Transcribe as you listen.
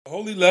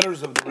Holy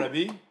Letters of the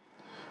Rebbe.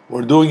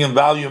 We're doing in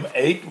volume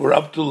 8. We're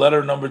up to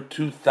letter number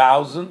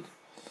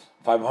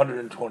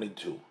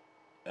 2522.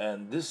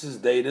 And this is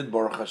dated,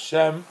 Baruch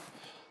Hashem,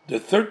 the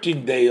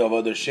 13th day of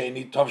Adar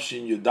Sheni,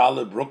 Tavshin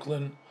Yudale,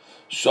 Brooklyn,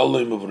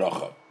 Shalom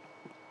Uvracha.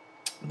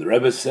 The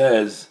Rebbe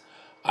says,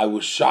 I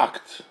was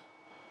shocked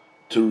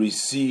to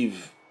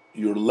receive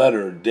your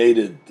letter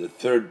dated the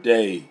 3rd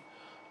day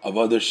of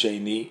Adar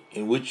Sheni,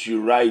 in which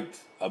you write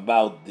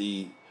about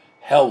the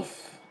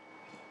health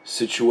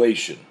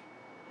situation.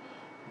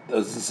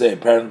 Doesn't say,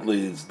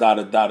 apparently it's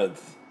dotted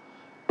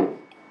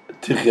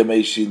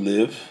Tichem she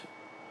live.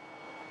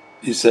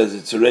 He says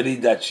it's already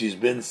that she's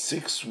been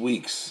 6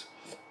 weeks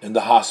in the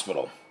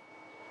hospital.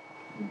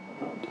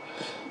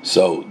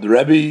 So the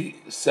Rebbe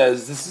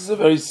says this is a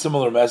very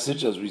similar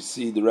message as we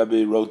see the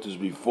Rebbe wrote this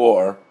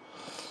before,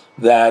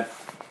 that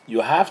you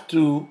have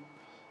to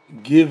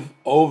give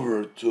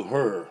over to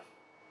her.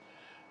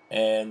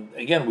 And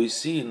again, we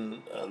see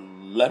in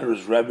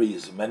letters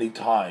Rebbe's many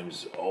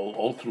times,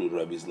 all through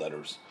Rebbe's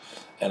letters.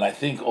 And I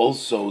think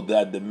also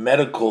that the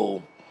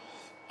medical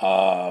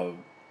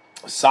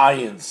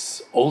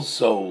science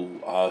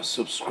also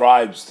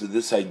subscribes to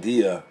this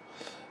idea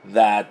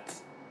that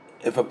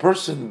if a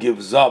person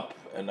gives up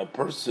and a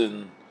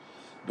person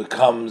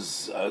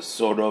becomes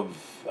sort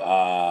of,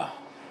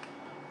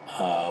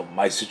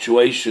 my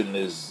situation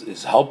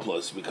is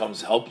helpless,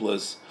 becomes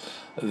helpless,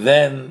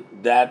 then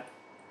that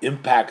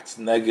impacts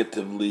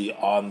negatively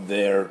on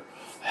their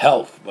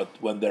health. But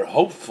when they're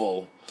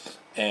hopeful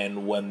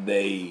and when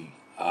they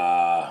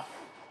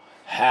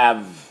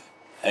have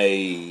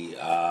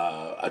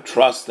a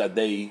trust that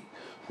they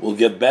will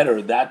get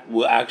better, that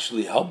will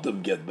actually help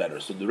them get better.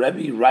 So the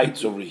Rebbe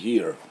writes over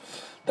here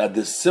that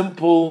the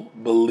simple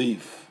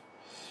belief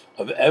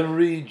of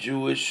every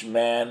Jewish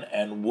man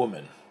and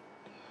woman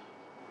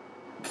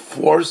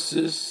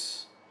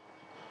forces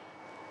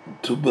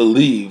to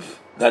believe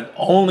that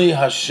only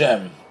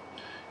Hashem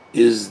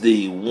is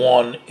the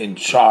one in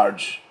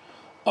charge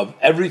of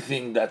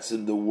everything that's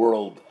in the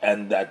world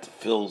and that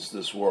fills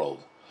this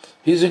world.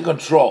 He's in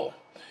control,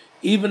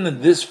 even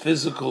in this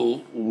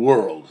physical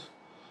world,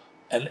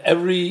 and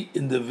every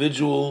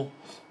individual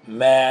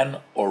man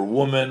or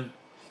woman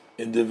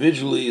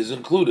individually is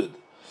included,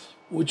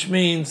 which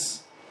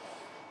means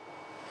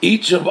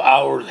each of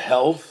our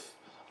health,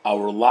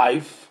 our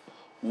life,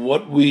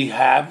 what we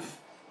have,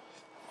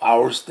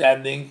 our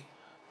standing,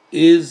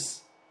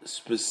 is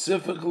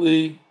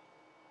specifically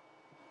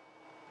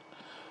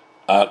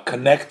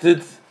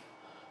connected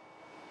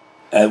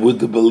with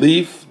the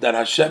belief that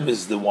Hashem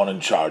is the one in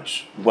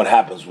charge, what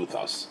happens with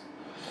us.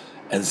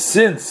 And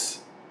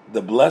since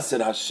the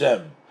blessed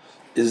Hashem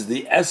is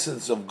the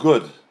essence of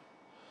good,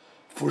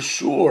 for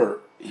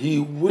sure He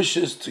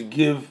wishes to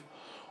give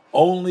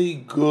only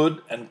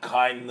good and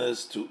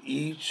kindness to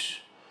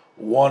each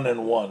one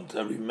and one, to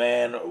every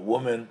man or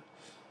woman.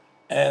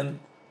 And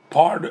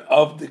part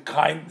of the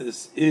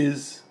kindness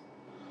is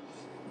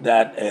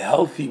that a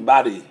healthy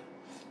body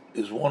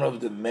is one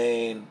of the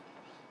main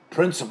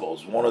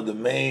principles, one of the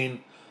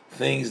main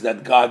things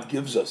that God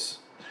gives us,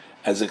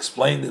 as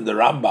explained in the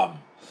Rambam,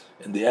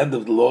 in the end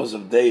of the Laws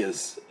of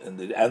Deis, in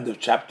the end of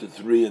chapter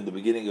 3 and the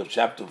beginning of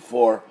chapter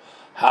 4,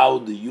 how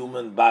the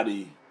human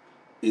body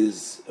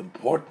is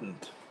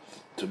important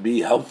to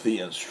be healthy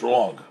and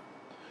strong.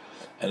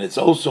 And it's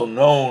also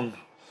known,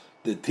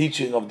 the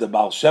teaching of the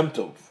Baal Shem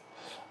Tov,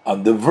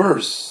 on the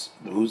verse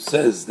who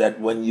says that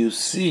when you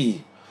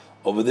see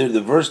over there, the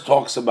verse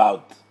talks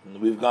about, and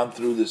we've gone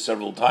through this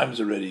several times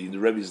already in the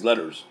Rebbe's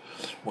letters,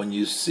 when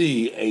you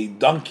see a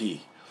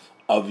donkey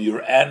of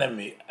your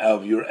enemy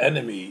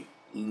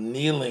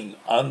kneeling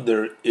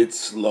under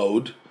its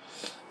load,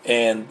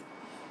 and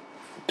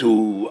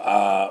to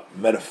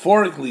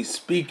metaphorically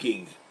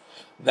speaking,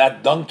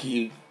 that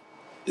donkey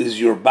is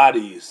your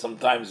body.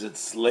 Sometimes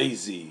it's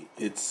lazy,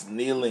 it's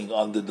kneeling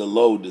under the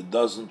load, it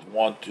doesn't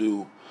want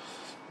to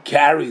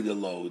carry the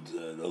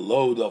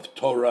load of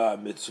Torah,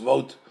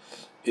 mitzvot.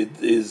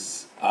 It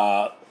is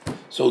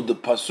so the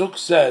pasuk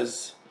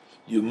says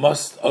you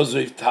must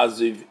oziv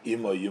taziv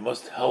imo, you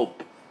must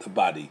help the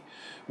body,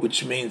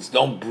 which means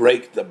don't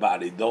break the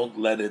body, don't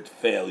let it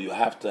fail, you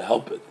have to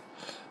help it.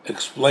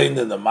 Explained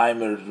in the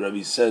Maimer,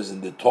 Rebbe says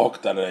in the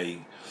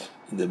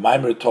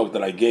Maimer talk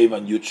that I gave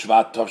on Yud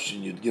Shvat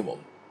Tavshin Yud Gimel.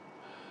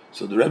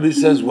 So the Rebbe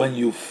says when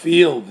you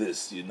feel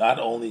this, you not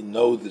only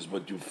know this,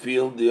 but you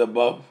feel the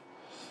above,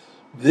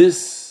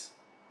 this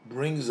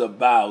brings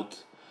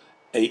about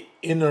an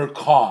inner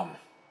calm.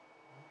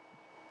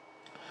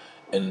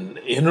 An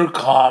inner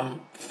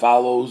calm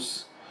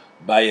follows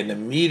by an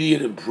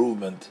immediate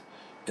improvement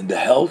in the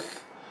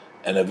health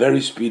and a very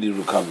speedy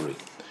recovery.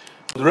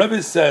 The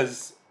Rebbe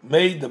says,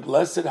 may the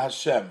blessed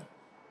Hashem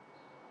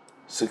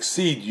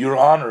succeed your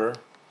honor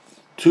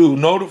to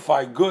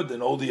notify good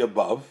in all the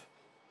above,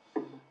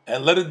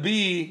 and let it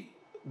be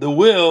the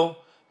will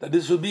that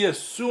this will be as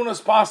soon as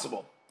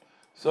possible,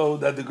 so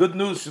that the good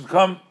news should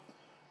come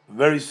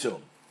very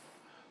soon.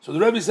 So the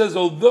Rebbe says,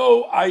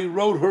 although I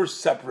wrote her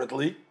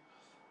separately,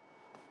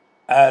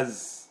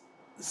 as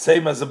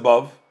same as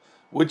above,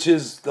 which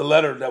is the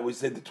letter that we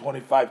say the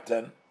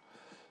 2510.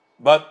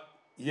 But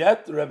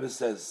yet the Rebbe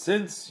says,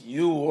 since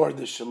you are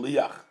the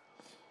shaliach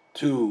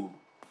to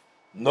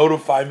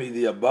notify me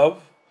the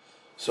above,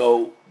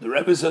 so the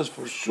Rebbe says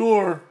for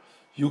sure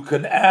you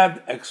can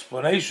add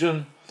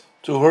explanation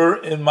to her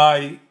in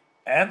my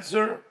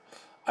answer.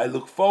 I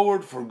look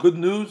forward for good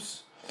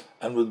news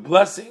and with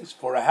blessings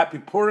for a happy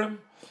Purim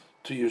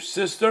to your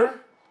sister.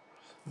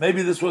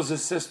 Maybe this was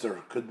his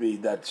sister, could be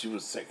that she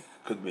was sick,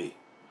 could be.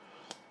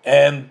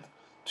 And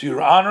to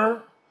your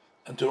honor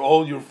and to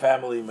all your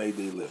family, may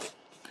they live.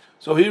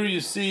 So here you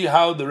see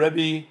how the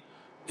Rebbe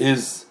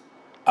is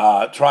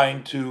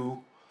trying to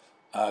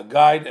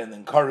guide and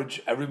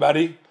encourage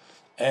everybody,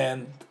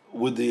 and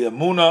with the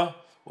emunah,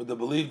 with the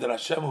belief that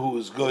Hashem, who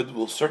is good,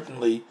 will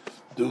certainly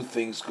do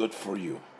things good for you.